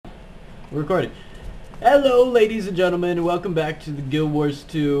We're recording. Hello, ladies and gentlemen. Welcome back to the Guild Wars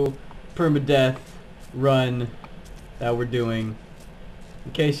 2 Perma-death run that we're doing.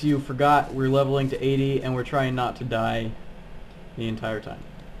 In case you forgot, we're leveling to 80 and we're trying not to die the entire time.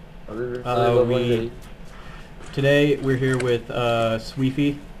 Today we're here with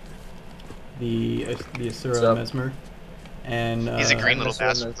Sweefy, the Asura Mesmer, and he's a green little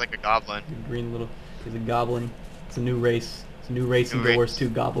bastard. He's like a goblin. He's a goblin. It's a new race. It's a new race in Guild Wars 2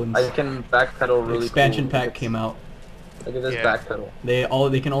 goblins. I can backpedal really. The expansion pack came out. Look at this backpedal.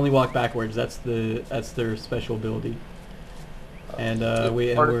 They can only walk backwards. That's their special ability. And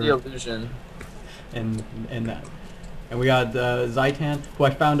we're part of the illusion. And that. And we got Zaitan, who I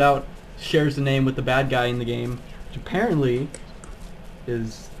found out shares the name with the bad guy in the game, which apparently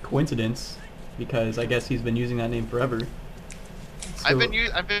is coincidence, because I guess he's been using that name forever. So, I've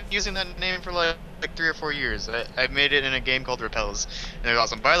been using that name for like 3 or 4 years. I made it in a game called Repels, and it was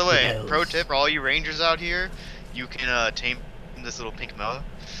awesome. By the way, pro tip for all you rangers out here, you can tame this little pink Mela.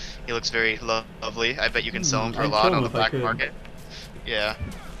 He looks very lovely. I bet you can sell him for a lot on the black market. Yeah,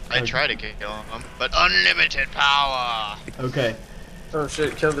 I'd try to kill him, but unlimited power. Okay. Oh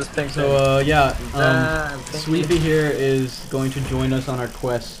shit, kill this pink thing. So yeah, Sweefy here is going to join us on our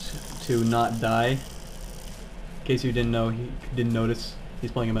quest to not die. In case you didn't know, he didn't notice,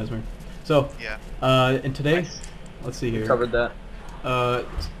 he's playing a Mesmer. So, yeah. And today, let's see here. Covered that.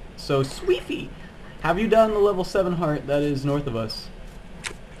 So Sweefy, have you done the level 7 heart that is north of us?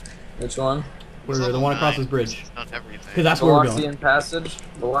 Which one? We're the one across this bridge. Not everything. Because that's where we're going. Passage.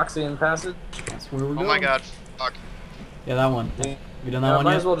 Veloxian Passage. That's where we're going. Oh my god, fuck. Yeah, that one. Yeah. You done that one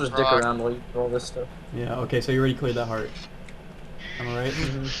might yet? as well just dick around while you do all this stuff. Yeah, okay, so you already cleared that heart. Am I right?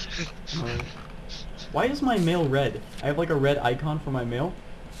 Alright. Why is my mail red? I have like a red icon for my mail,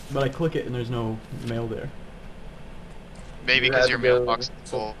 but I click it and there's no mail there. Maybe because your mailbox is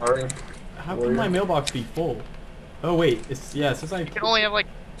full. How can my mailbox be full? Oh wait, it says I... You can only have like...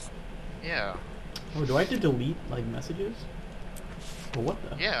 Yeah. Oh, do I have to delete like messages? Or what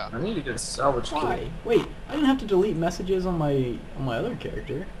the? Yeah. I need to get a salvage kit. Why? Wait, I didn't have to delete messages on my other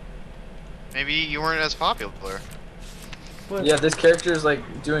character. Maybe you weren't as popular. What? Yeah, this character is like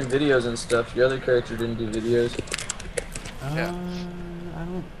doing videos and stuff. Your other character didn't do videos. Yeah. I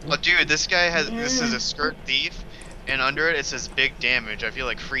don't... Oh dude, this guy has... This is a skirt thief, and under it says big damage. I feel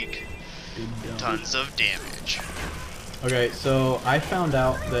like Freak. Tons of damage. Okay, so I found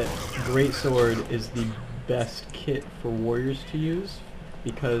out that Greatsword is the best kit for warriors to use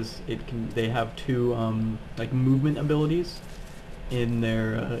because they have 2 like movement abilities in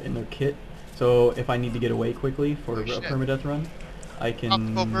their kit. So if I need to get away quickly for a permadeath run, I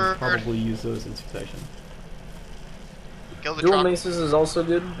can probably use those in succession. Dual maces is also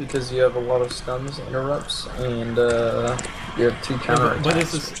good because you have a lot of stuns, interrupts, and you have 2 counter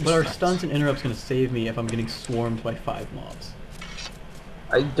attacks. But are stuns and interrupts going to save me if I'm getting swarmed by 5 mobs?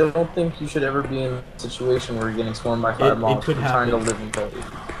 I don't think you should ever be in a situation where you're getting swarmed by 5 mobs for trying to live in code.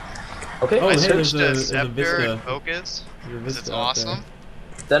 Okay. I hey, switched there's to a Scepter Vista. and Focus because it's There. awesome.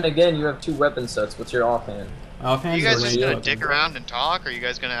 Then again, you have 2 weapon sets. What's your offhand? Offhand You guys is just a gonna ranged dick weapon. around and talk, or are you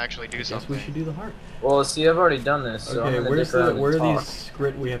guys gonna actually do something? Guess we should do the heart. Well, see, I've already done this. So Okay, I'm where are these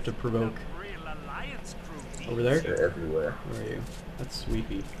script we have to provoke? Over there? They're everywhere. Where are you? That's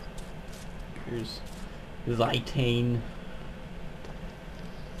Sweefy. Here's Zaitan.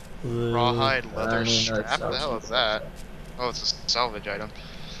 Rawhide leather strap? that's What the hell is that? Oh, it's a salvage item.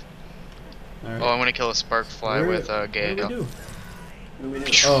 Right. Oh, I'm gonna kill a spark fly with Gale. What do we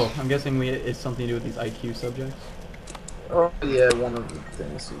do? Oh, I'm guessing it's something to do with these IQ subjects. Oh yeah, one of the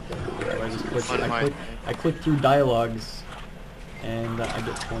things you can do. I just click through dialogues, and I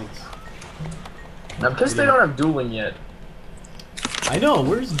get points. Now, because they don't have dueling yet. I know.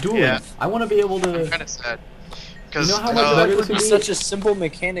 Where's dueling? Yeah. I want to be able to. I'm kind of sad. Because You know how much better this would be? Such a simple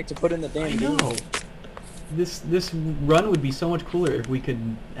mechanic to put in the damn I know. duel. This run would be so much cooler if we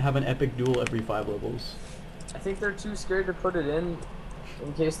could have an epic duel every 5 levels. I think they're too scared to put it in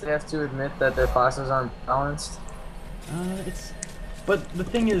case they have to admit that their classes aren't balanced. But the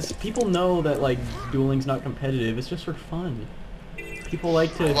thing is, people know that like dueling's not competitive. It's just for fun. People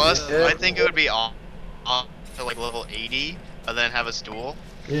like to. Plus, I think it would be on to like level 80, and then have us duel.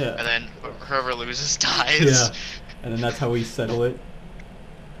 Yeah. And then whoever loses dies. Yeah. And then that's how we settle it.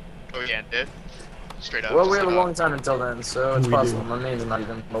 Oh, we end it. Straight up. Well, we have a long time until then, so it's We possible. do. My main's not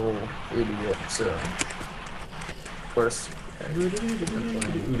even level 80 yet, so. Of course. Ooh,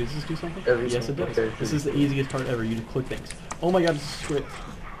 does this do something? Yes, it does. character. This is the easiest part ever. You just click things. Oh my god, this is script.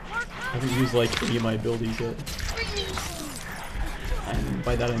 I haven't used like any of my abilities yet. And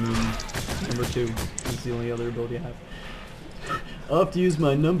by that I mean number 2. It's the only other ability I have. I'll have to use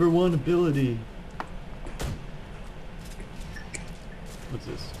my #1 ability. What's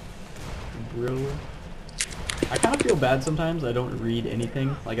this? Brill. I kind of feel bad sometimes. I don't read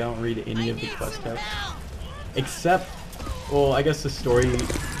anything. Like, I don't read any of the quest text. Except, well, I guess the story,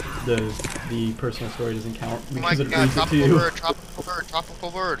 the personal story doesn't count because it reads it to you.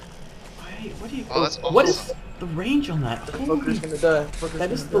 Tropical bird. Wait, what do you... Oh, that's what awesome. is the range on that? Fucker's gonna die.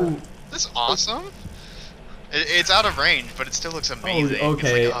 That is the... That's awesome. It's out of range, but it still looks amazing. Oh,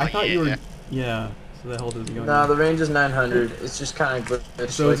 okay. It's like, oh, I thought yeah. you were... Yeah. So the hell doesn't go Nah, in. the range is 900. It's just kind of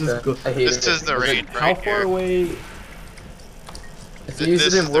glitched So like it's just that. I hate This it. is the range How right far here. away... If you use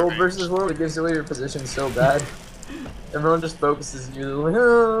This it is in the world range. versus world, it gives away your position so bad. Everyone just focuses on you. They're like,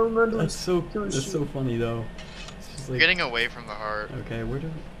 oh, I'm not doing That's so funny though. It's just You're like, getting away from the heart. okay, where's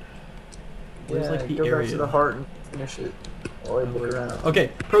yeah, like the go area? back to the heart and finish it. While I look around.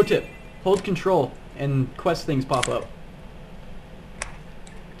 Okay, pro tip. Hold control and quest things pop up.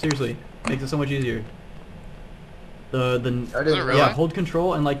 Seriously, makes it so much easier. I didn't really? Yeah, hold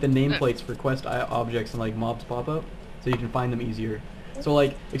control and like the nameplates for quest objects and like mobs pop up, so you can find them easier. So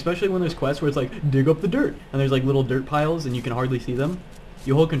like, especially when there's quests where it's like, dig up the dirt, and there's like little dirt piles and you can hardly see them,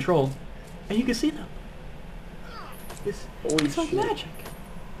 you hold control, and you can see them. Holy It's like shit. magic.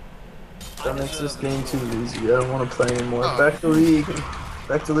 That makes this game too easy. I don't want to play anymore. Oh. Back to League.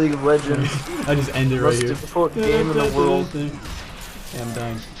 Back to League of Legends. I just end it right Most here. difficult game in the world. Yeah, I'm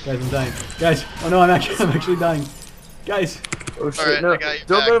dying. Guys, I'm dying. Guys, oh no, I'm actually dying. Guys. Oh shit, Alright, no. I got you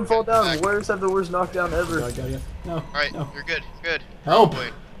Don't back, let him fall got you down. back. Warriors have the worst knockdown ever. God. No. Alright, No. you're good. You're good. Help!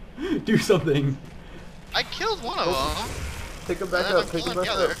 Probably. Do something. I killed one of them. Pick him back And then up. Pick him I'm back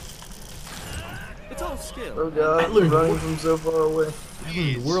killing up. the It's all skill. Oh I god, learned- running from so far away. I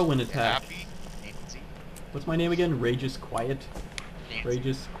learned whirlwind other. attack. Happy? Nancy? What's my name again? Rageous Quiet? Nancy.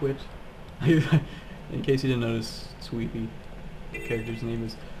 Rageous Quit? In case you didn't notice, Sweepy, the character's name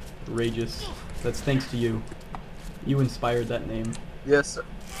is Rageous. That's thanks to you. You inspired that name. Yes,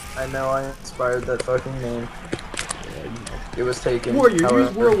 I know I inspired that fucking name. Yeah, you know. It was taken. Warrior, use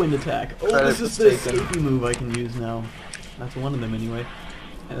however. whirlwind attack. Oh, Credit this is was the taken. escapey move I can use now. That's one of them anyway.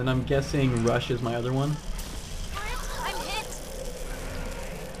 And then I'm guessing Rush is my other one. I'm hit.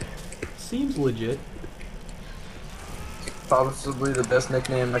 Seems legit. Possibly the best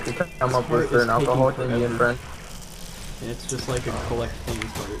nickname I could come This up part with for is an alcoholic taking Indian forever. friend. And it's just like a collect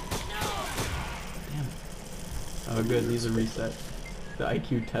things part. Damn it. Oh good, these are reset. The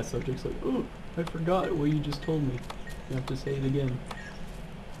IQ test subject's like, oh, I forgot what you just told me. You have to say it again.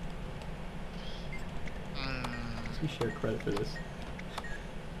 We share credit for this.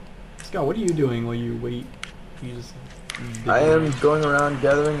 Scott, what are you doing while you wait? You just... I am going around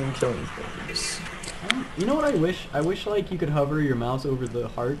gathering and killing things. You know what I wish? I wish like you could hover your mouse over the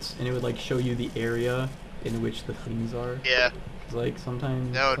hearts and it would like show you the area in which the things are. Yeah, 'Cause, like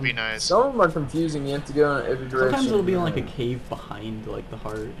sometimes... that would be nice. Some of them are confusing. You have to go in every direction. Sometimes it'll be in like a cave behind like the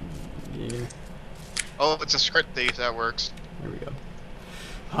heart. And, yeah. Oh, it's a script thief. That works. There we go.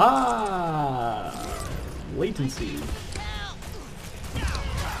 Ah, latency.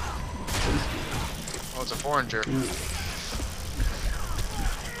 Oh, it's a foreigner.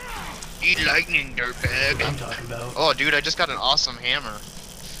 Eat lightning, dirtbag. I'm talking about. Oh, dude, I just got an awesome hammer.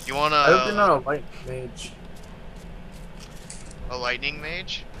 You want I hope you're not a light mage. a lightning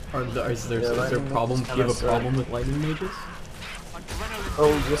mage? Is there Yeah, a lightning problem? mages Do you have a kinda problem with lightning mages?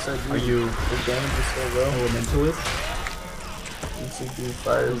 Oh yes, I do. Are you The damage is so low. elementalist? You should do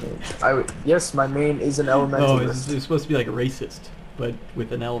fire mage. Yes, my main is an No, elementalist. it's supposed to be like racist, but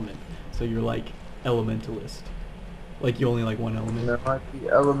with an element. So you're like elementalist. Like you only like one element. No, I'd be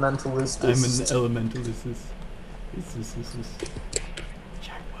elementalist. I'm an elementalist. This.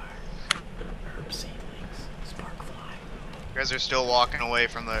 Jaguar. Herb seedlings. Sparkfly. You guys are still walking away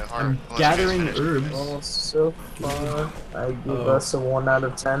from the heart. I'm unless you guys gathering finish. herbs. Almost so far. I give Oh. us a 1 out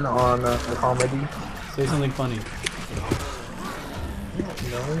of 10 on comedy. Say something funny.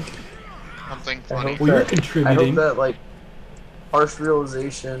 No. Something I funny. hope Well, you're that- I contributing. hope that like harsh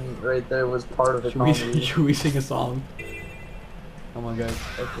realization right there was part of the comedy. Should we sing a song? Come on, guys.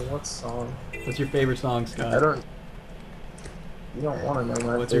 Okay, what song? What's your favorite song, Scott? I don't. You don't want to know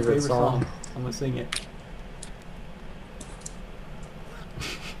my What's your favorite song. song? I'm gonna sing it.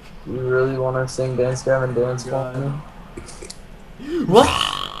 You really want to sing Dance Gavin Dance for God. me? What?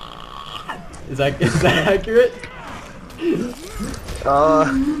 Is that accurate?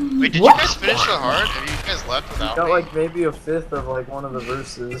 Wait, did you guys finish the heart? Have you guys left without got me? like maybe a fifth of like one of the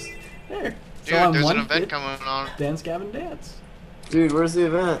verses. There. Dude, I'm there's an 1/5 event coming on. Dance, Gavin, dance. Dude, where's the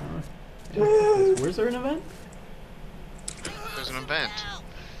event? Where's there an event? There's an event.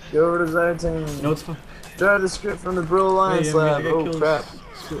 Go over to Zytane. You know what's fun? Try to script from the Bro Alliance Hey, lab. I gotta Oh kill crap.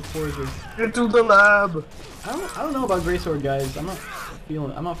 Script forces. Get to the lab. I don't know about Greatsword, guys. I'm not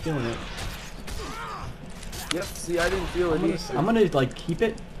feeling it. Yep. See, I didn't feel it either. I'm gonna like keep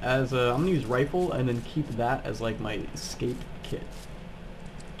it as I'm gonna use rifle and then keep that as like my escape kit.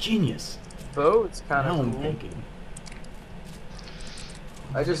 Genius. Bow, it's kind Now of I'm cool. thinking.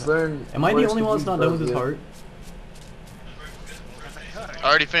 I just learned. Am I the where only to one that's use not done with bows, his yeah. heart? I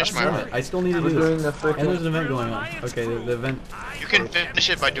already finished my Damn heart. it, I still need to We're do doing this. the And there's an freaking. event going on. Okay, the event. You can finish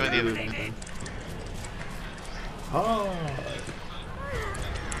it by doing the other event thing. thing. Oh.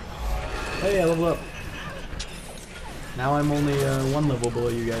 Hey, I leveled up. Now I'm only one level below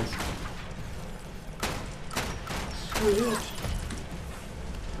you guys. Sweet.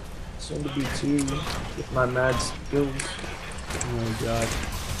 Soon to be 2 with my mad skills. Oh god.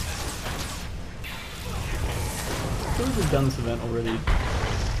 I feel like we've done this event already.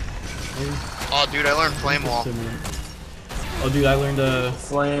 Maybe Oh, dude, I learned flame wall. similar. Oh dude, I learned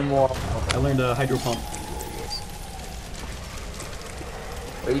Flame wall. a hydro pump.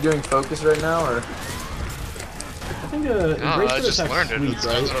 Are you doing focus right now, or? I think No, I Greatsword just attacks learned it. sweep, That's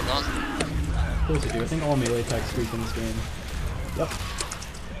right? what I'm on. Of course they do. I think all melee attacks sweep in this game. Yep.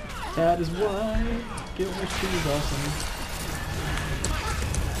 That is why Guild Wars 2 is awesome.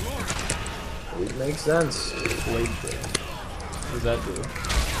 It makes sense. Blade Trail. What does that do?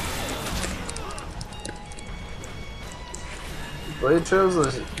 Blade Trails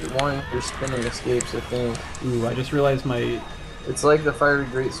is one of your spinning escapes, I think. Ooh, I just realized I It's like the Fiery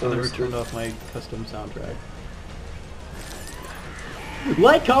Greatsword never escape. turned off my custom soundtrack.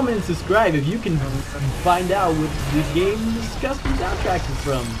 Like, comment, and subscribe if you can find out what this game's custom soundtrack is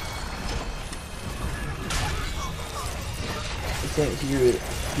from. I can't hear it.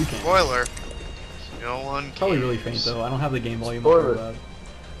 You can. Spoiler. No one cares. Probably really faint though. I don't have the game volume Spoiler. up very loud.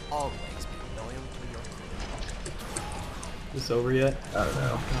 Always be loyal to your Is this over yet? I don't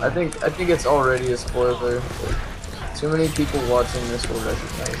know. I think it's already a spoiler. But too many people watching this will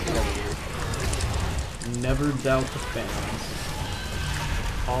recognize it. Never doubt the fans.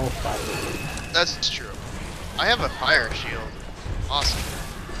 All five. That's true. I have a fire shield. Awesome.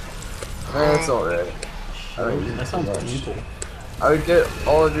 That's alright. I don't use it That too sounds much. painful. I would get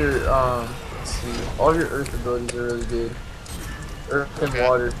all of your let's see, all of your earth abilities are really good. Earth and Okay.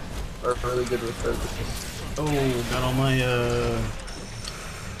 water are really good with focus. Oh, got all my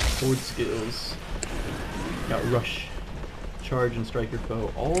sword skills. Got rush, charge, and strike your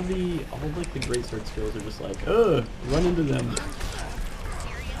foe. All like the greatsword skills are just like, run into them.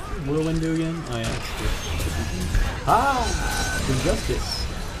 Whirlwind do again? Oh yeah. Ah, the justice.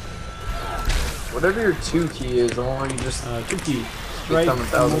 Whatever your 2 key is, the one where you just 2 key. Strike Become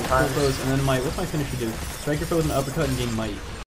 1,000 multiple times. foes, and then what's my finisher do? Strike your foes with an uppercut and gain might.